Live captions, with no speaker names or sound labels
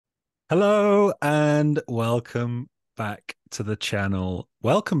Hello and welcome back to the channel.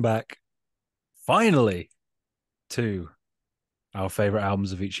 Welcome back, finally, to our favorite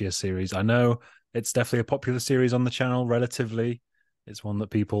albums of each year series. I know it's definitely a popular series on the channel, relatively. It's one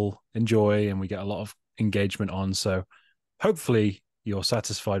that people enjoy and we get a lot of engagement on. So hopefully you're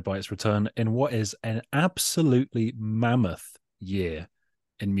satisfied by its return in what is an absolutely mammoth year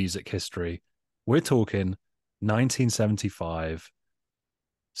in music history. We're talking 1975.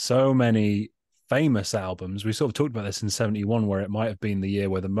 So many famous albums. We sort of talked about this in 71, where it might have been the year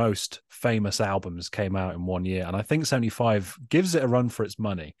where the most famous albums came out in one year. And I think 75 gives it a run for its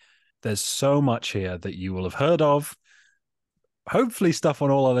money. There's so much here that you will have heard of. Hopefully, stuff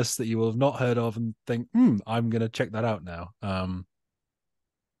on all our lists that you will have not heard of and think, I'm going to check that out now.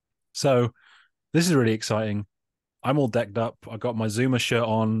 So this is really exciting. I'm all decked up. I got my Zuma shirt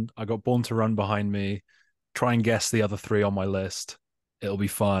on. I got Born to Run behind me. Try and guess the other three on my list. It'll be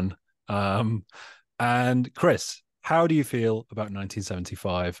fun. Um, and Chris, how do you feel about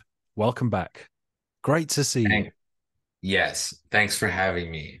 1975? Welcome back. Great to see you. Yes, thanks for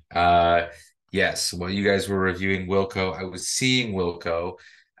having me. Yes, while you guys were reviewing Wilco, I was seeing Wilco.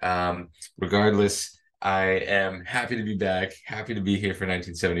 Regardless, I am happy to be back, happy to be here for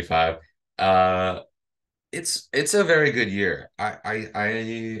 1975. Uh, it's a very good year.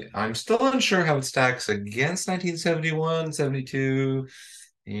 I'm still unsure how it stacks against 1971, 72,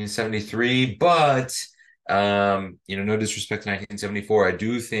 73, but no disrespect to 1974. I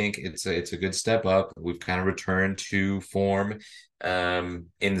do think it's a good step up. We've kind of returned to form in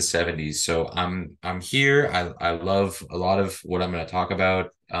the 70s. So I'm here. I love a lot of what I'm going to talk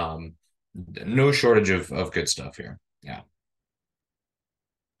about. No shortage of good stuff here. Yeah.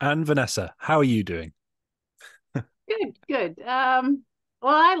 And Vanessa, how are you doing? Good, good. Well,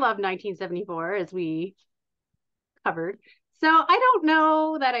 I love 1974 as we covered. So I don't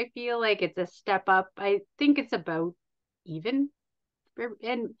know that I feel like it's a step up. I think it's about even,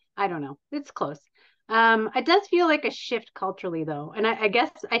 and I don't know. It's close. It does feel like a shift culturally though. And I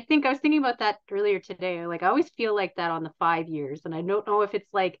guess I think I was thinking about that earlier today. Like I always feel like that on the 5 years. And I don't know if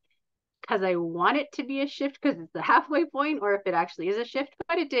it's like because I want it to be a shift because it's the halfway point or if it actually is a shift,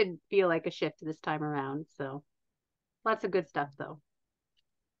 but it did feel like a shift this time around. So lots of good stuff though.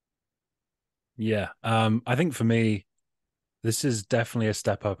 Yeah. I think for me, this is definitely a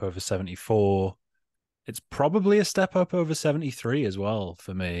step up over 74. It's probably a step up over 73 as well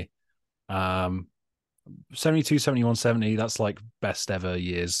for me. Um, 72, 71, 70, that's like best ever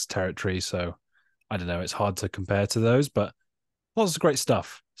years territory. So I don't know. It's hard to compare to those, but lots of great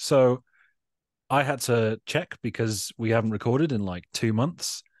stuff. So I had to check because we haven't recorded in like 2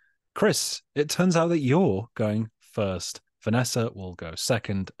 months. Chris, it turns out that you're going first. Vanessa will go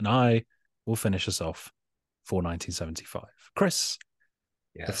second, and I will finish us off for 1975. Chris,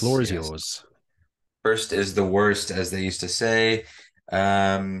 the Yes, floor is yes. yours. First is the worst, as they used to say.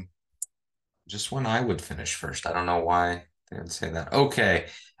 Um, just when I would finish first. I don't know why they would say that. Okay.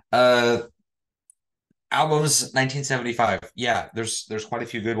 Uh, Albums 1975. Yeah, there's quite a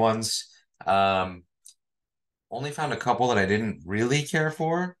few good ones. Um, Only found a couple that I didn't really care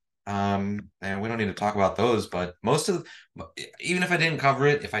for. And we don't need to talk about those, but even if I didn't cover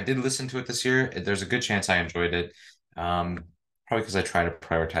it, if I did listen to it this year, there's a good chance I enjoyed it. Um, Probably because I try to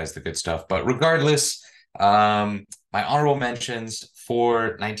prioritize the good stuff. But regardless, my honorable mentions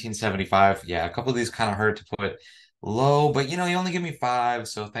for 1975. Yeah, a couple of these kind of hurt to put low, but you only give me five,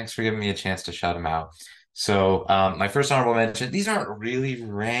 so thanks for giving me a chance to shout them out. So, my first honorable mention, these aren't really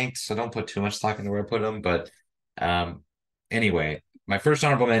ranked, so don't put too much stock into where I put them, but um, anyway, my first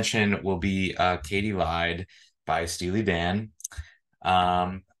honorable mention will be Katie Lied by Steely Dan.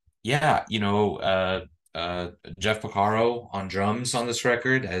 Um, yeah, Jeff Porcaro on drums on this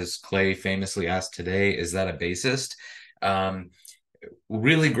record, as Clay famously asked today, is that a bassist? Um,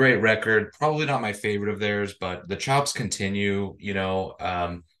 Really great record. Probably not my favorite of theirs, but the chops continue.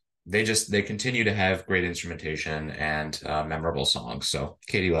 They continue to have great instrumentation and memorable songs. So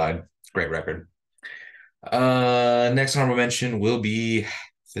Katie Lied, great record. Next honorable mention will be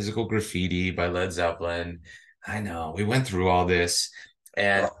Physical Graffiti by Led Zeppelin. I know we went through all this,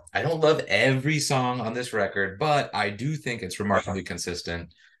 and I don't love every song on this record, but I do think it's remarkably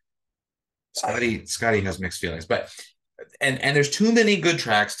consistent. Scotty has mixed feelings, but and there's too many good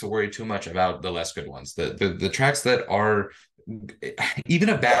tracks to worry too much about the less good ones. The tracks that are even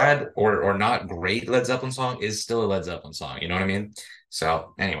a bad or not great Led Zeppelin song is still a Led Zeppelin song. You know what I mean?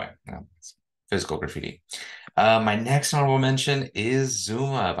 So anyway, Physical Graffiti. My next honorable mention is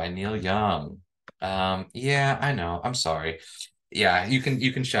Zuma by Neil Young. Yeah, I know. I'm sorry. Yeah, you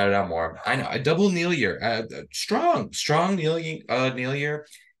can shout it out more. I know. A double Neil year. Strong Neil year.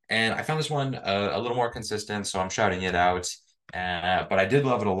 And I found this one a little more consistent, so I'm shouting it out. But I did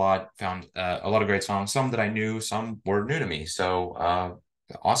love it a lot. Found a lot of great songs, some that I knew, some were new to me. So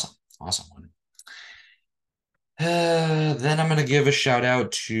awesome, awesome one. Then I'm gonna give a shout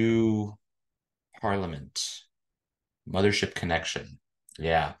out to Parliament, Mothership Connection.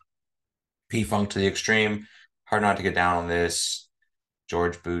 Yeah, P-Funk to the extreme. Hard not to get down on this.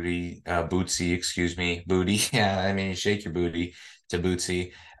 George Bootsy, excuse me, Booty. Yeah, I mean, shake your booty to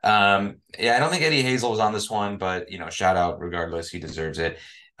Bootsy. Yeah, I don't think Eddie Hazel was on this one, but shout out regardless. He deserves it.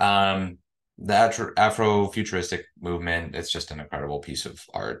 The Afro-futuristic movement, it's just an incredible piece of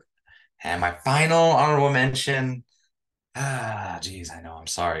art. And my final honorable mention, geez, I know. I'm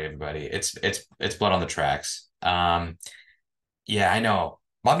sorry, everybody. It's Blood on the Tracks. Yeah, I know.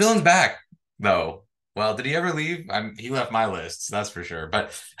 Bob Dylan's back, though. Well, did he ever leave? He left my lists, that's for sure.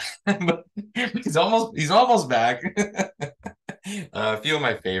 But, but he's almost back. A few of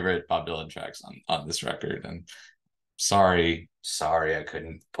my favorite Bob Dylan tracks on this record, and sorry, I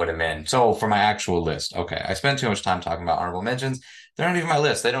couldn't put him in. So for my actual list, okay, I spent too much time talking about honorable mentions. They're not even my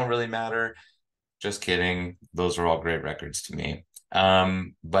list. They don't really matter. Just kidding. Those are all great records to me.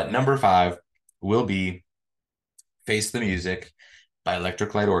 But number 5 will be Face the Music by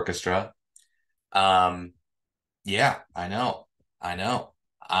Electric Light Orchestra. Yeah, I know. I know.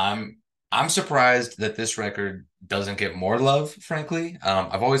 I'm surprised that this record doesn't get more love, frankly.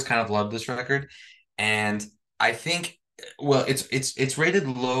 I've always kind of loved this record, and I think, well, it's rated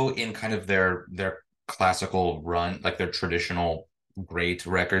low in kind of their classical run, like their traditional great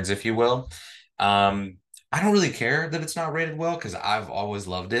records, if you will. I don't really care that it's not rated well because I've always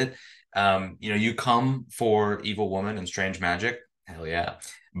loved it. You come for Evil Woman and Strange Magic, hell yeah.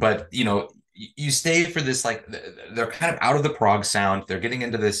 But you stay for this, like they're kind of out of the prog sound. They're getting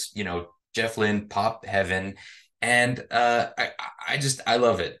into this, Jeff Lynne pop heaven. And I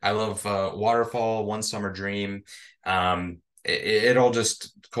love it. I love Waterfall, One Summer Dream. It all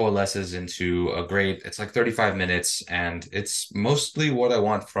just coalesces into a great, it's like 35 minutes, and it's mostly what I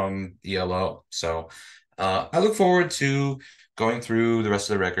want from ELO. So I look forward to going through the rest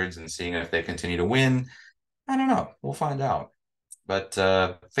of the records and seeing if they continue to win. I don't know. We'll find out. But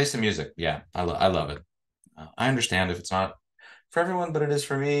Face the Music, yeah, I love it. I understand if it's not for everyone, but it is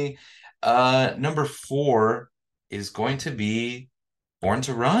for me. Number 4 is going to be Born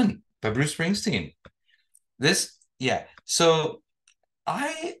to Run by Bruce Springsteen. Yeah. So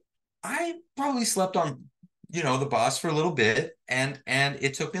I I probably slept on the Boss for a little bit, and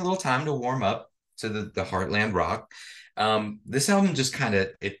it took me a little time to warm up to the Heartland rock. This album just kind of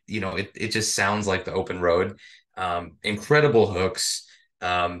it just sounds like the open road. Incredible hooks.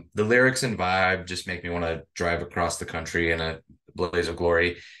 The lyrics and vibe just make me want to drive across the country in a blaze of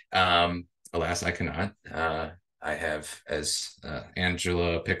glory. Alas, I cannot. I have, as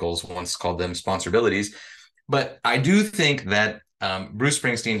Angela Pickles once called them, sponsorabilities. But I do think that Bruce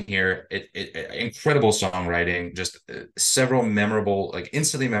Springsteen here, incredible songwriting, just several memorable, like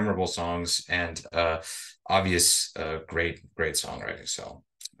instantly memorable songs, and obvious great songwriting. So,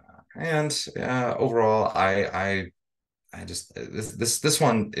 and overall, I just this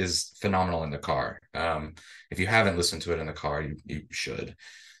one is phenomenal in the car. If you haven't listened to it in the car, you should.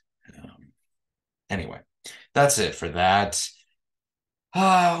 Anyway, that's it for that.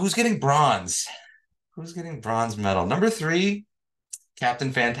 Who's getting bronze? Who's getting bronze medal? Number 3,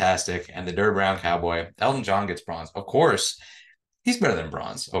 Captain Fantastic and the Dirt Brown Cowboy. Elton John gets bronze. Of course, he's better than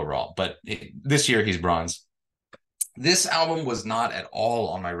bronze overall, but this year he's bronze. This album was not at all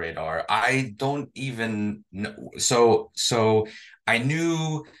on my radar. I don't even know. So I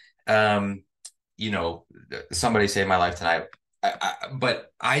knew, Somebody Saved My Life Tonight.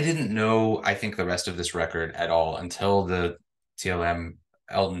 But I didn't know, I think, the rest of this record at all until the TLM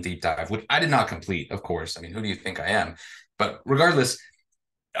Elton deep dive, which I did not complete, of course. I mean, who do you think I am? But regardless,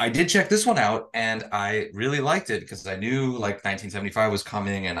 I did check this one out, and I really liked it because I knew like 1975 was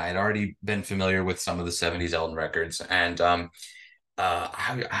coming, and I had already been familiar with some of the 70s Elton records. And I'm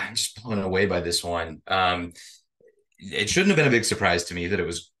just blown away by this one. It shouldn't have been a big surprise to me that it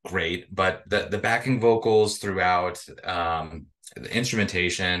was great, but the backing vocals throughout, the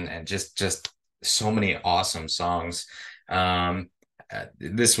instrumentation, and just so many awesome songs.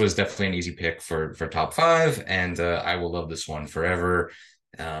 This was definitely an easy pick for top 5, and I will love this one forever.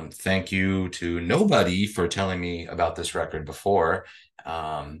 Thank you to nobody for telling me about this record before.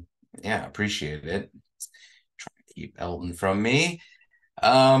 Yeah, appreciate it. Trying to keep Elton from me.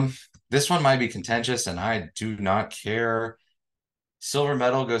 This one might be contentious, and I do not care. Silver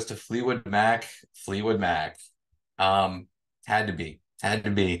medal goes to Fleetwood Mac. Fleetwood Mac. Had to be.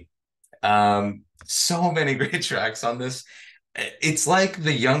 So many great tracks on this. It's like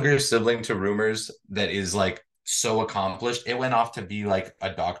the younger sibling to Rumors that is like so accomplished. It went off to be like a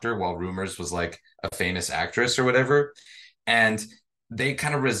doctor while Rumors was like a famous actress or whatever. And they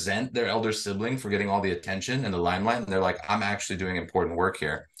kind of resent their elder sibling for getting all the attention and the limelight. And they're like, I'm actually doing important work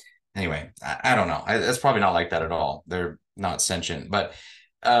here. Anyway, I don't know. It's probably not like that at all. They're not sentient. But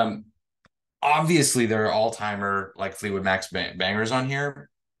um, obviously, there are all timer like Fleetwood Mac's bangers on here.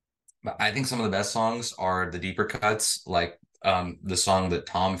 But I think some of the best songs are the deeper cuts, like the song that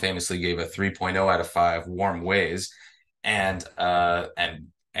Tom famously gave a 3.0 out of 5, Warm Ways, and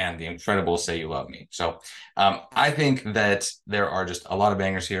the incredible Say You Love Me. So I think that there are just a lot of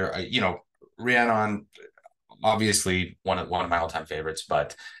bangers here. Rhiannon, obviously one of my all-time favorites,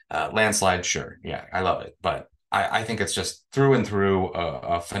 but Landslide, sure. Yeah, I love it. But I think it's just through and through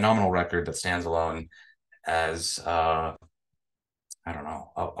a phenomenal record that stands alone as I don't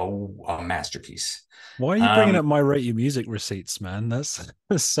know, a masterpiece. Why are you bringing Um, up my rate your music receipts, man? That's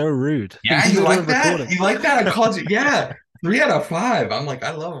so rude. In yeah, the you middle like of that? recording. You like that? I called you. Yeah, 3 out of 5. I'm like,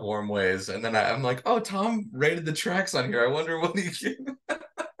 I love Warm Ways, and then I'm like, oh, Tom rated the tracks on here. I wonder what he did.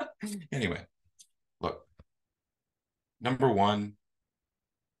 Anyway, look, number one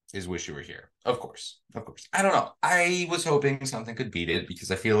is Wish You Were Here. Of course, of course. I don't know. I was hoping something could beat it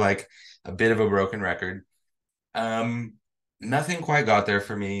because I feel like a bit of a broken record. Um, Nothing quite got there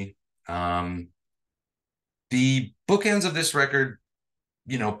for me. Um, the bookends of this record,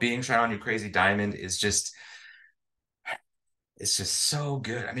 being Shine On You Crazy Diamond is just it's just so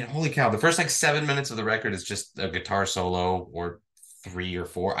good. I mean, holy cow, the first like 7 minutes of the record is just a guitar solo or three or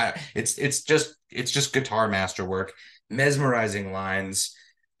four. It's just guitar masterwork, mesmerizing lines.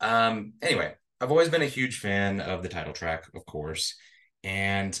 Anyway, I've always been a huge fan of the title track, of course.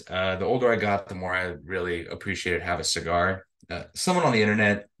 And the older I got, the more I really appreciated Have a Cigar. Someone on the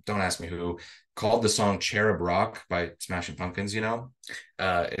internet, don't ask me who, called the song Cherub Rock by Smashing Pumpkins, Have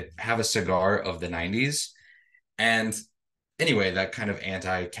a Cigar of the 90s. And anyway, that kind of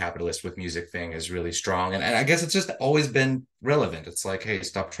anti-capitalist with music thing is really strong. And I guess it's just always been relevant. It's like, hey,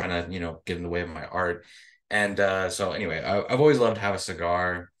 stop trying to, get in the way of my art. And so anyway, I've always loved Have a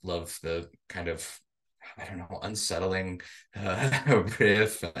Cigar, love the kind of, I don't know, unsettling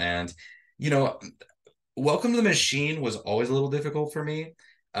riff. And, you know, Welcome to the Machine was always a little difficult for me.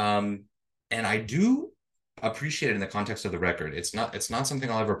 Um, and I do appreciate it in the context of the record. It's not something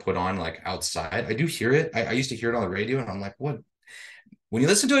I'll ever put on like outside. I do hear it. I used to hear it on the radio and I'm like, what? When you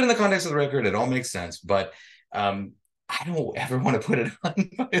listen to it in the context of the record, it all makes sense. But I don't ever want to put it on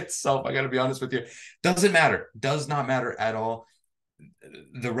by itself. I gotta be honest with you. Doesn't matter. Does not matter at all.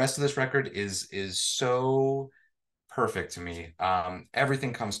 The rest of this record is so perfect to me.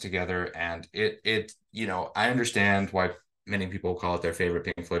 Everything comes together, and I understand why many people call it their favorite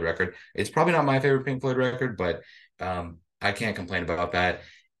Pink Floyd record. It's probably not my favorite Pink Floyd record, but I can't complain about that.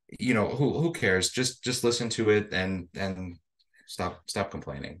 Who cares? Just listen to it and stop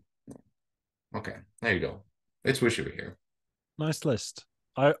complaining. Okay, there you go. It's Wish You Were Here. Nice list.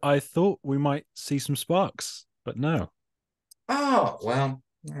 I thought we might see some sparks, but no. Oh well,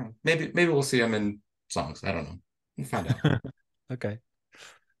 yeah, maybe we'll see them in songs. I don't know. We'll find out. Okay.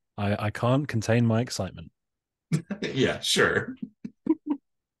 I can't contain my excitement. Yeah, sure.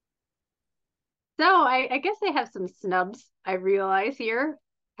 So I guess I have some snubs, I realize here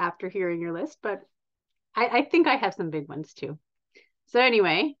after hearing your list, but I think I have some big ones too. So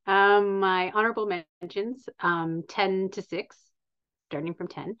anyway, my honorable mentions, 10 to 6, starting from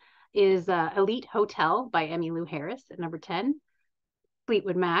 10, is Elite Hotel by Emmylou Harris at number 10,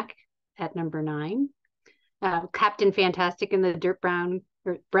 Fleetwood Mac at number 9, Captain Fantastic and the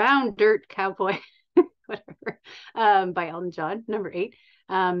Brown Dirt Cowboy, whatever, by Elton John, number 8.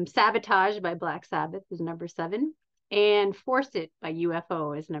 Sabotage by Black Sabbath is number 7. And Force It by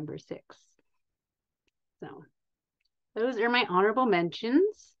UFO is number 6. So those are my honorable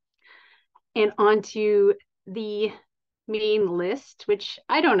mentions. And on to the main list, which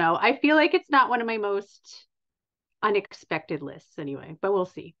I don't know. I feel like it's not one of my most unexpected lists anyway, but we'll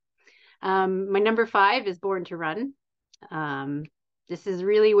see. My number 5 is Born to Run. This is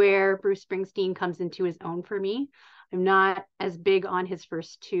really where Bruce Springsteen comes into his own for me. I'm not as big on his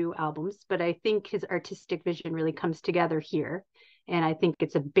first 2 albums, but I think his artistic vision really comes together here. And I think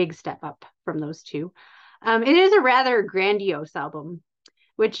it's a big step up from those 2. It is a rather grandiose album,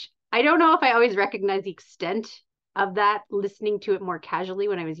 which I don't know if I always recognize the extent of that listening to it more casually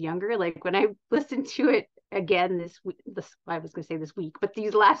when I was younger. Like when I listened to it again I was going to say this week, but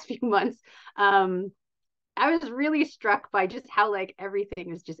these last few months, I was really struck by just how like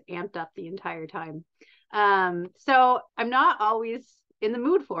everything is just amped up the entire time. So I'm not always in the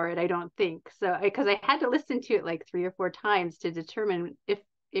mood for it, I don't think. So because I had to listen to it like 3 or 4 times to determine if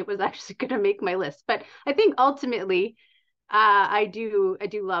it was actually going to make my list. But I think ultimately, I do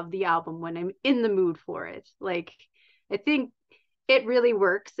love the album when I'm in the mood for it. Like I think it really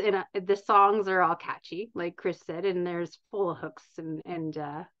works, and the songs are all catchy, like Chris said, and there's full of hooks and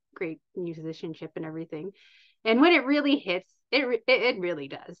great musicianship and everything. And when it really hits, it really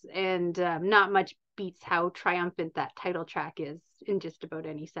does, and not much beats how triumphant that title track is in just about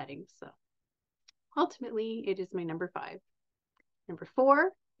any setting. So ultimately, it is my number 5. Number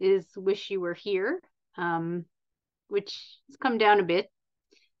 4 is "Wish You Were Here," um, which has come down a bit,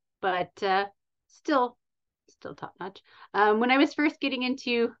 but still still top notch. When I was first getting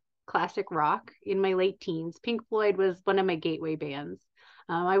into classic rock in my late teens, Pink Floyd was one of my gateway bands.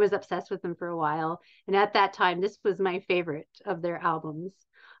 I was obsessed with them for a while, and at that time, this was my favorite of their albums.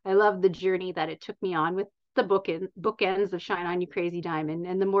 I loved the journey that it took me on with the bookends of "Shine On You Crazy Diamond"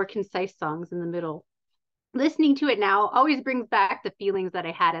 and the more concise songs in the middle. Listening to it now always brings back the feelings that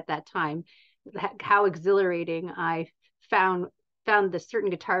I had at that time, how exhilarating I found found the certain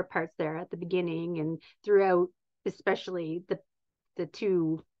guitar parts there at the beginning and throughout, especially the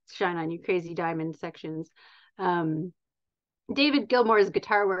two "Shine On You Crazy Diamond" sections. Um, David Gilmour's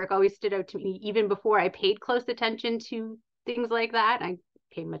guitar work always stood out to me even before I paid close attention to things like that. I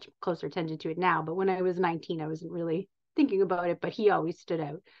pay much closer attention to it now, but when I was 19, I wasn't really thinking about it, but he always stood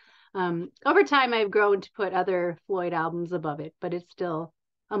out. Over time, I've grown to put other Floyd albums above it, but it's still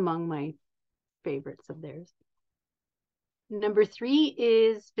among my favorites of theirs. Number 3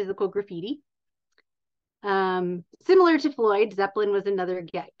 is "Physical Graffiti." Similar to Floyd, Zeppelin was another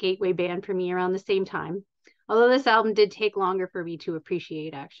gateway band for me around the same time. Although this album did take longer for me to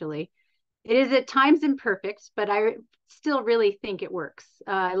appreciate, actually. It is at times imperfect, but I still really think it works.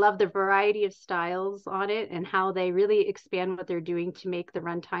 I love the variety of styles on it and how they really expand what they're doing to make the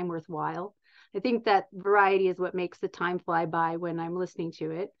runtime worthwhile. I think that variety is what makes the time fly by when I'm listening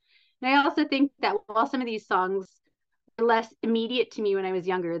to it. And I also think that while some of these songs are less immediate to me when I was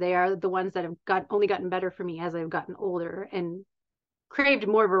younger, they are the ones that have only gotten better for me as I've gotten older and craved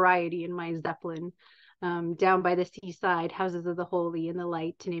more variety in my Zeppelin. "Down by the Seaside," "Houses of the Holy," and "The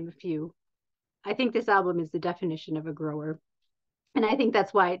Light," to name a few. I think this album is the definition of a grower. And I think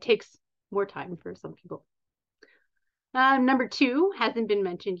that's why it takes more time for some people. Number 2 hasn't been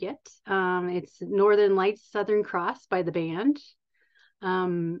mentioned yet. It's "Northern Lights, Southern Cross" by the band.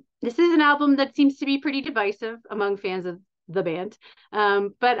 This is an album that seems to be pretty divisive among fans of the band,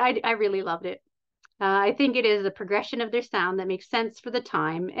 but I really loved it. I think it is a progression of their sound that makes sense for the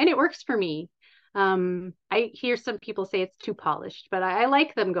time, and it works for me. I hear some people say it's too polished, but I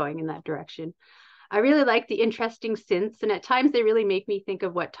like them going in that direction. I really like the interesting synths, and at times they really make me think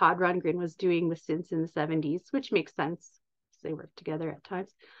of what Todd Rundgren was doing with synths in the 70s, which makes sense. They work together at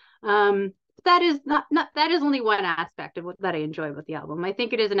times. That is not that is only one aspect of that I enjoy about the album. I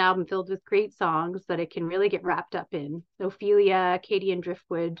think it is an album filled with great songs that I can really get wrapped up in. Ophelia, Katie and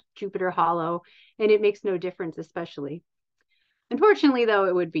Driftwood, Jupiter Hollow, and It Makes No Difference especially. Unfortunately, though,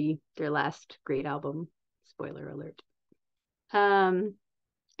 it would be their last great album. Spoiler alert. And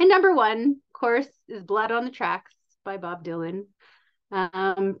number 1, of course, is "Blood on the Tracks" by Bob Dylan.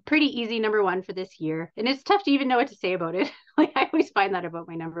 Pretty easy number 1 for this year. And it's tough to even know what to say about it. Like I always find that about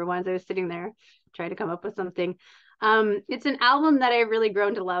my number 1s. I was sitting there trying to come up with something. It's an album that I've really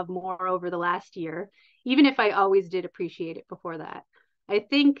grown to love more over the last year, even if I always did appreciate it before that. I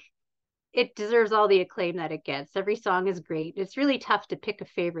think it deserves all the acclaim that it gets. Every song is great. It's really tough to pick a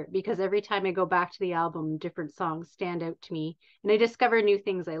favorite because every time I go back to the album, different songs stand out to me and I discover new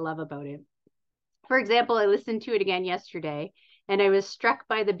things I love about it. For example, I listened to it again yesterday and I was struck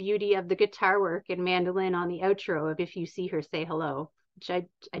by the beauty of the guitar work and mandolin on the outro of "If You See Her, Say Hello," which I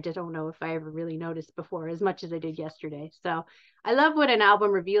just don't know if I ever really noticed before as much as I did yesterday. So I love when an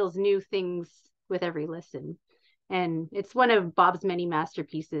album reveals new things with every listen. And it's one of Bob's many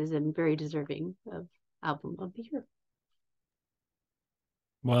masterpieces and very deserving of Album of the Year.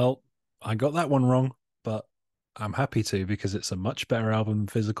 Well, I got that one wrong, but I'm happy to because it's a much better album than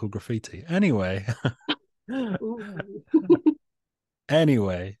Physical Graffiti. Anyway.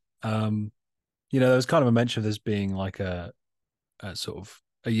 Anyway, there was kind of a mention of this being like a sort of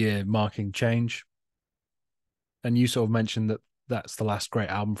a year marking change. And you sort of mentioned that that's the last great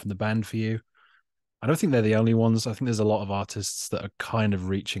album from the band for you. I don't think they're the only ones. I think there's a lot of artists that are kind of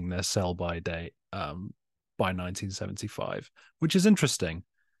reaching their sell-by date by 1975, which is interesting.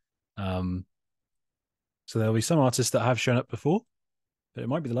 So there'll be some artists that have shown up before, but it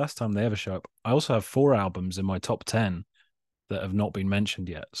might be the last time they ever show up. I also have 4 albums in my top 10 that have not been mentioned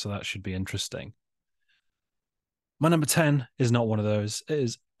yet, so that should be interesting. My number 10 is not one of those. It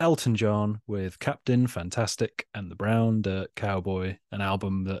is Elton John with Captain Fantastic and the Brown Dirt Cowboy, an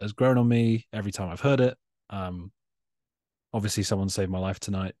album that has grown on me every time I've heard it. Um, Obviously, Someone Saved My Life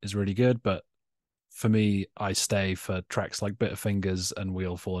Tonight is really good, but for me, I stay for tracks like Bitter Fingers and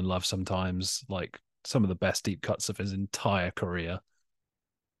We'll Fall in Love Sometimes, like some of the best deep cuts of his entire career.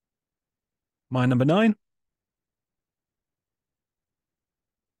 My number 9,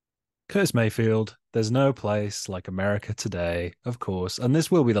 Curtis Mayfield. There's no place like America Today, of course. And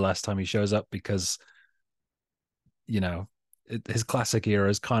this will be the last time he shows up because, you know, his classic era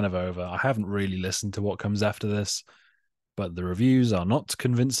is kind of over. I haven't really listened to what comes after this, but the reviews are not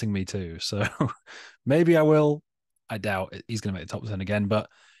convincing me to. So maybe I will. I doubt he's going to make the top 10 again, but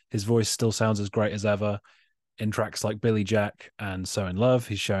his voice still sounds as great as ever. In tracks like Billy Jack and So in Love,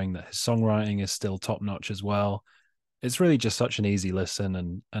 he's showing that his songwriting is still top notch as well. It's really just such an easy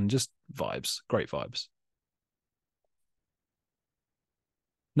listen and just vibes, great vibes.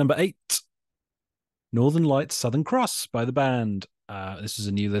 Number 8, Northern Lights Southern Cross by the band. This is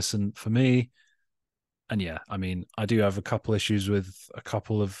a new listen for me. And yeah, I mean, I do have a couple issues with a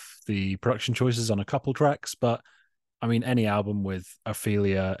couple of the production choices on a couple tracks, but I mean, any album with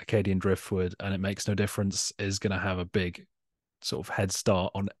Ophelia, Acadian Driftwood, and It Makes No Difference is going to have a big sort of head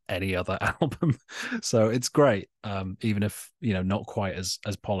start on any other album. So it's great, even if, not quite as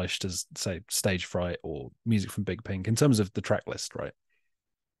polished as, say, Stage Fright or Music from Big Pink in terms of the track list, right?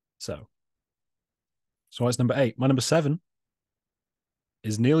 So it's number 8. My number 7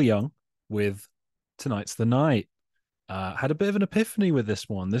 is Neil Young with Tonight's the Night. Had a bit of an epiphany with this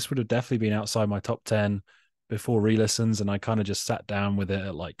one. This would have definitely been outside my top 10 before re-listens, and I kind of just sat down with it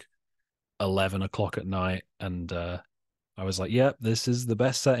at like 11 o'clock at night, and I was like, yep, this is the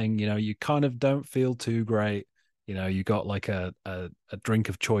best setting. You kind of don't feel too great. You got like a drink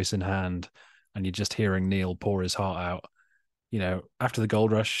of choice in hand, and you're just hearing Neil pour his heart out. After the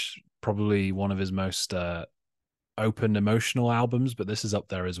Gold Rush, probably one of his most open emotional albums, but this is up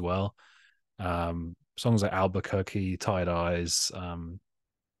there as well. Songs like Albuquerque, Tired Eyes,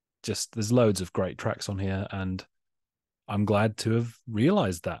 just there's loads of great tracks on here, and I'm glad to have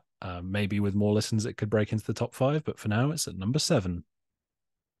realized that. Maybe with more listens it could break into the top 5, but for now it's at number 7.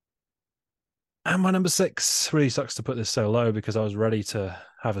 And my number 6, really sucks to put this so low because I was ready to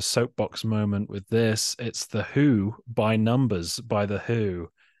have a soapbox moment with this. It's The Who by Numbers by The Who,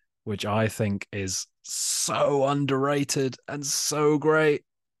 which I think is so underrated and so great.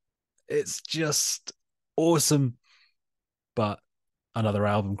 It's just awesome. But another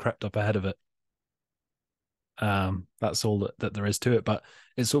album crept up ahead of it. That's all that there is to it. But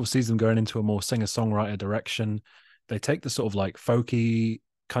it sort of sees them going into a more singer-songwriter direction. They take the sort of like folky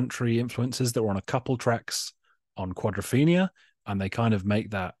country influences that were on a couple tracks on Quadrophenia, and they kind of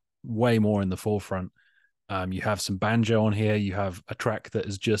make that way more in the forefront. You have some banjo on here. You have a track that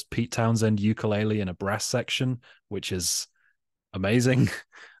is just Pete Townsend ukulele in a brass section, which is amazing.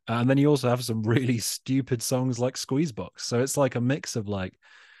 And then you also have some really stupid songs like Squeezebox. So it's like a mix of like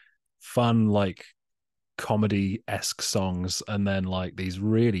fun, like comedy-esque songs, and then like these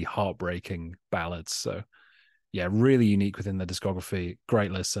really heartbreaking ballads. So yeah, really unique within their discography.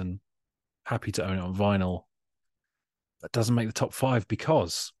 Great listen. Happy to own it on vinyl. That doesn't make the top 5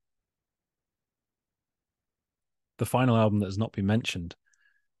 because the final album that has not been mentioned,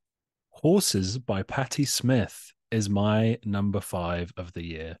 Horses by Patti Smith, is my number 5 of the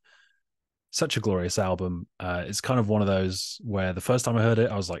year. Such a glorious album. It's kind of one of those where the first time I heard it,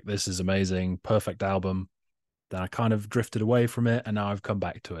 I was like, this is amazing, perfect album. Then I kind of drifted away from it, and now I've come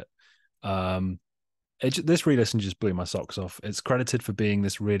back to it. This re-listen just blew my socks off. It's credited for being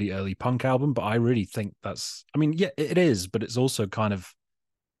this really early punk album, but I really think yeah, it is, but it's also it kind of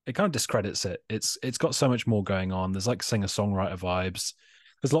discredits it. It's got so much more going on. There's like singer-songwriter vibes.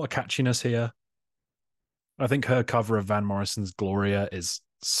 There's a lot of catchiness here. I think her cover of Van Morrison's Gloria is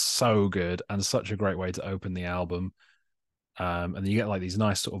so good and such a great way to open the album. And then you get like these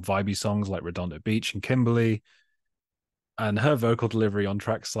nice sort of vibey songs like Redondo Beach and Kimberly. And her vocal delivery on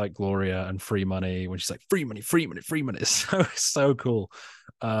tracks like Gloria and Free Money, when she's like, free money, free money, free money, is so cool.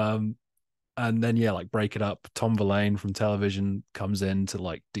 And then yeah, like Break It Up, Tom Verlaine from Television comes in to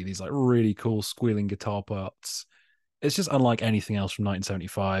like do these like really cool squealing guitar parts. It's just unlike anything else from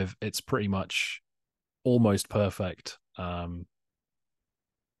 1975. It's pretty much almost perfect.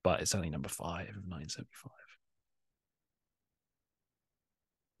 But it's only number 5 of 1975.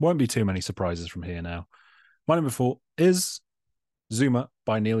 Won't be too many surprises from here now. My number 4 is Zuma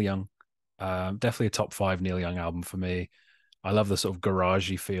by Neil Young. Definitely a top 5 Neil Young album for me. I love the sort of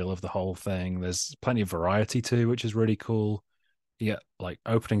garagey feel of the whole thing. There's plenty of variety too, which is really cool. You get like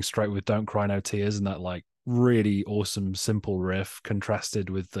opening straight with Don't Cry No Tears and that like really awesome, simple riff contrasted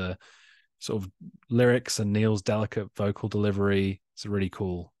with the sort of lyrics and Neil's delicate vocal delivery. It's a really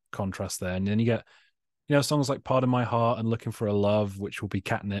cool contrast there. And then you get, songs like Pardon My Heart and Looking for a Love, which will be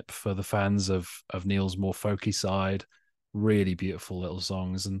catnip for the fans of Neil's more folky side. Really beautiful little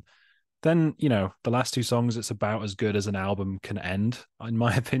songs. And then, the last two songs, it's about as good as an album can end, in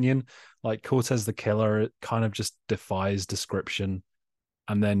my opinion. Like Cortez the Killer, it kind of just defies description.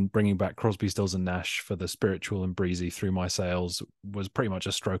 And then bringing back Crosby, Stills and Nash for the spiritual and breezy Through My Sails was pretty much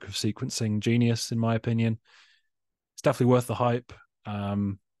a stroke of sequencing genius, in my opinion. It's definitely worth the hype.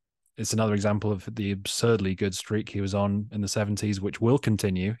 It's another example of the absurdly good streak he was on in the 70s, which will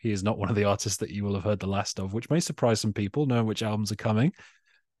continue. He is not one of the artists that you will have heard the last of, which may surprise some people knowing which albums are coming.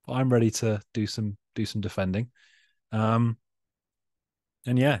 But I'm ready to do some defending. And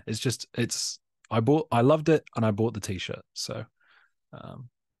yeah, I loved it, and I bought the t-shirt. So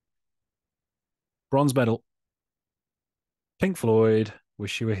bronze medal, Pink Floyd,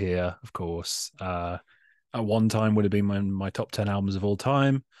 Wish You Were Here, of course. At one time would have been my top 10 albums of all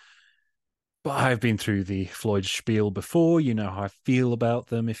time. But I've been through the Floyd spiel before. You know how I feel about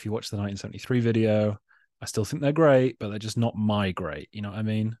them. If you watch the 1973 video, I still think they're great, but they're just not my great. You know what I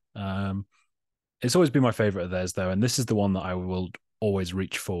mean? It's always been my favorite of theirs, though. And this is the one that I will always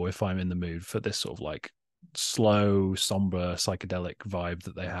reach for if I'm in the mood for this sort of like slow, somber, psychedelic vibe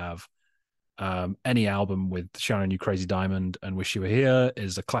that they have. Any album with Shine On You Crazy Diamond and Wish You Were Here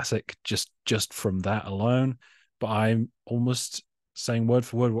is a classic just from that alone. But I'm almost saying word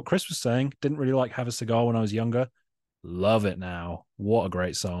for word what Chris was saying. Didn't really like Have a Cigar when I was younger. Love it now. What a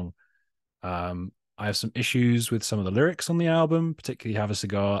great song. I have some issues with some of the lyrics on the album, particularly Have a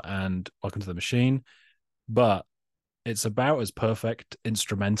Cigar and Welcome to the Machine. But it's about as perfect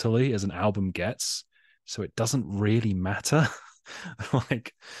instrumentally as an album gets. So it doesn't really matter.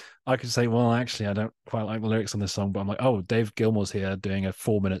 Like, I could say, well, actually, I don't quite like the lyrics on this song, but I'm like, oh, Dave Gilmour's here doing a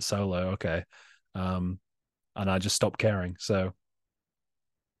 4-minute solo. Okay. And I just stopped caring. So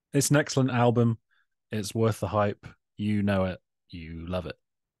it's an excellent album. It's worth the hype. You know it. You love it.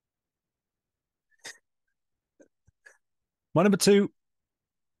 My number 2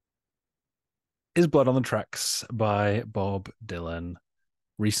 is Blood on the Tracks by Bob Dylan.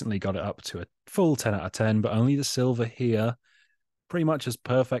 Recently got it up to a full 10 out of 10, but only the silver here. Pretty much as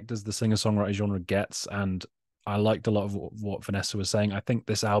perfect as the singer-songwriter genre gets. And I liked a lot of what Vanessa was saying. I think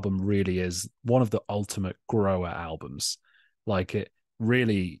this album really is one of the ultimate grower albums. Like, it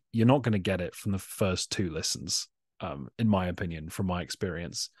really, you're not going to get it from the first 2 listens, in my opinion, from my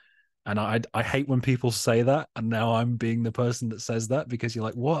experience. And I hate when people say that, and now I'm being the person that says that, because you're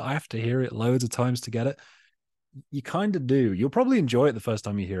like, what? I have to hear it loads of times to get it. You kind of do. You'll probably enjoy it the first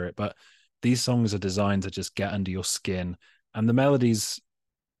time you hear it, but these songs are designed to just get under your skin. And the melodies,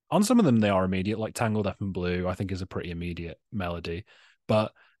 on some of them, they are immediate, like Tangled Up in Blue, I think is a pretty immediate melody.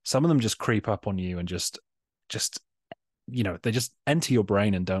 But some of them just creep up on you and just they just enter your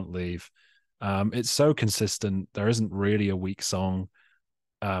brain and don't leave. It's so consistent. There isn't really a weak song.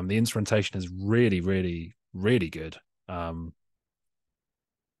 The instrumentation is really, really, really good.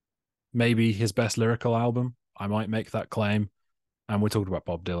 Maybe his best lyrical album. I might make that claim. And we're talking about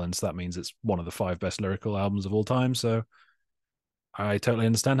Bob Dylan, so that means it's one of the 5 best lyrical albums of all time. So I totally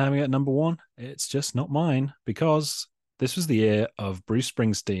understand having it at number 1. It's just not mine, because this was the year of Bruce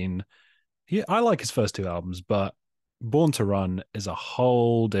Springsteen. I like his first 2 albums, but Born to Run is a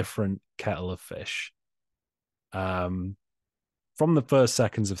whole different kettle of fish. From the first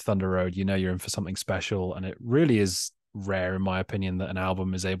seconds of Thunder Road, you know you're in for something special, and it really is rare, in my opinion, that an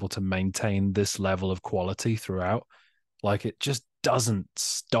album is able to maintain this level of quality throughout. Like, it just doesn't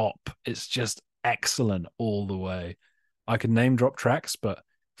stop. It's just excellent all the way. I could name drop tracks, but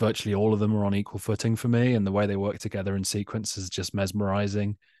virtually all of them are on equal footing for me, and the way they work together in sequence is just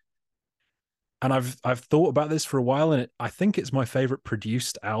mesmerizing. And I've thought about this for a while, and I think it's my favorite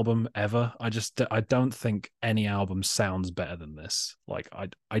produced album ever. I don't think any album sounds better than this. Like,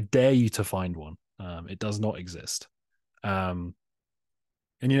 I dare you to find one. It does not exist. And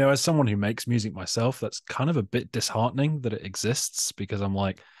as someone who makes music myself, that's kind of a bit disheartening that it exists, because I'm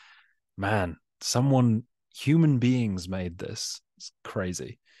like, man, human beings made this. It's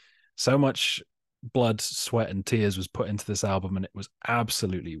crazy. So much blood, sweat, and tears was put into this album, and it was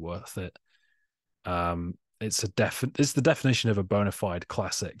absolutely worth it. It's the definition of a bona fide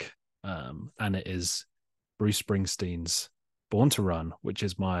classic, and it is Bruce Springsteen's Born to Run, which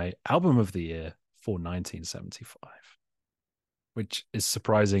is my album of the year for 1975, which is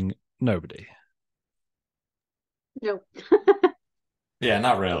surprising nobody. No. Yeah,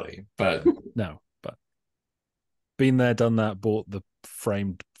 not really, but No, but been there, done that, bought the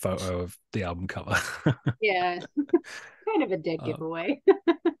framed photo of the album cover. Yeah. Kind of a dead Uh, giveaway.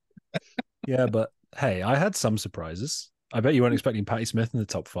 yeah, but hey, I had some surprises. I bet you weren't expecting Patti Smith in the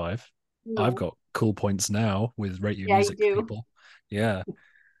top 5. I've No. got cool points now with Rate Your Yeah, you Music do. people. Yeah.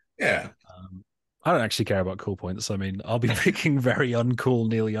 Yeah. I don't actually care about cool points. I mean, I'll be picking very uncool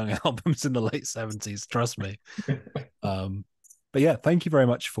Neil Young albums in the late 70s. Trust me. But yeah, thank you very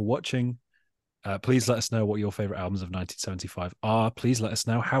much for watching. Please let us know what your favorite albums of 1975 are. Please let us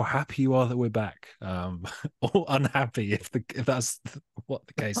know how happy you are that we're back, or unhappy if that's what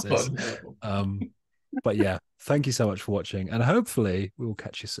the case Oh, is. no. But yeah, thank you so much for watching, and hopefully we will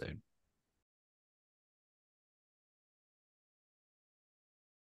catch you soon.